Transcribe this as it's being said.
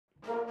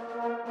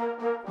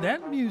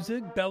That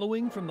music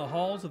bellowing from the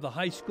halls of the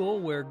high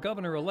school where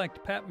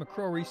Governor-elect Pat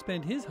McCrory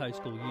spent his high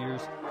school years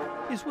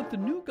is what the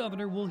new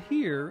governor will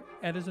hear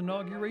at his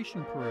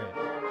inauguration parade.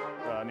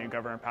 New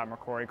Governor Pat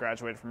McCrory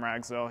graduated from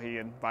Ragsdale. He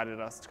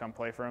invited us to come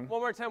play for him.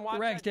 One more time. The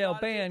Ragsdale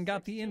band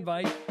got the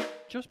invite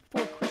just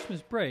before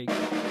Christmas break.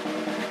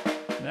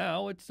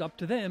 Now it's up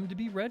to them to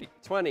be ready.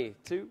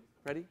 22,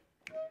 ready?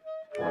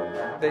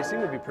 They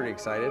seem to be pretty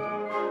excited.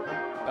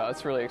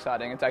 It's really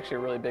exciting. It's actually a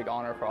really big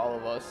honor for all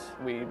of us.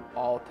 We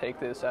all take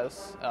this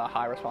as a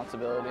high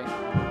responsibility.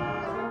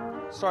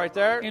 Start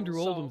there. Andrew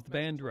Oldham's the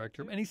band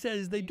director, and he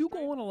says they do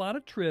go on a lot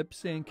of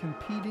trips and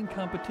compete in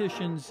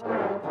competitions,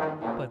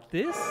 but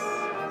this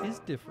is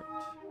different.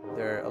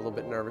 They're a little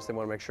bit nervous. They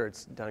want to make sure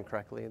it's done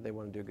correctly. They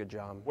want to do a good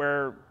job.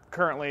 We're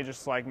currently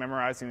just like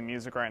memorizing the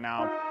music right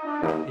now.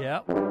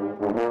 Yeah,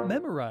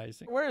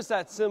 memorizing. Where's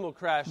that cymbal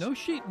crash? No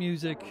sheet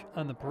music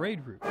on the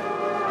parade route.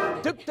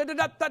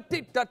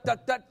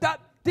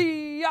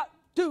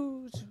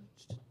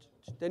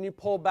 Then you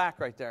pull back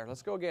right there.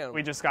 Let's go again.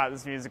 We just got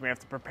this music. We have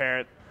to prepare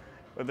it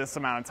with this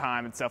amount of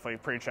time. It's definitely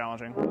pretty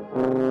challenging.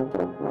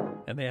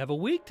 And they have a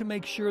week to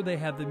make sure they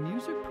have the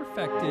music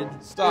perfected.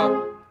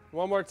 Stop.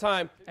 One more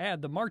time.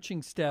 Add the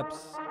marching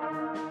steps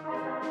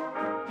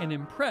and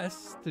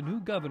impress the new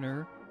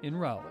governor in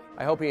Raleigh.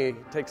 I hope he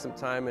takes some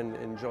time and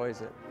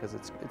enjoys it because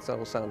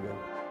it'll sound good.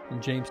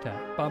 In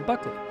Jamestown, Bob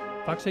Buckley,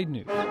 Fox 8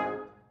 News.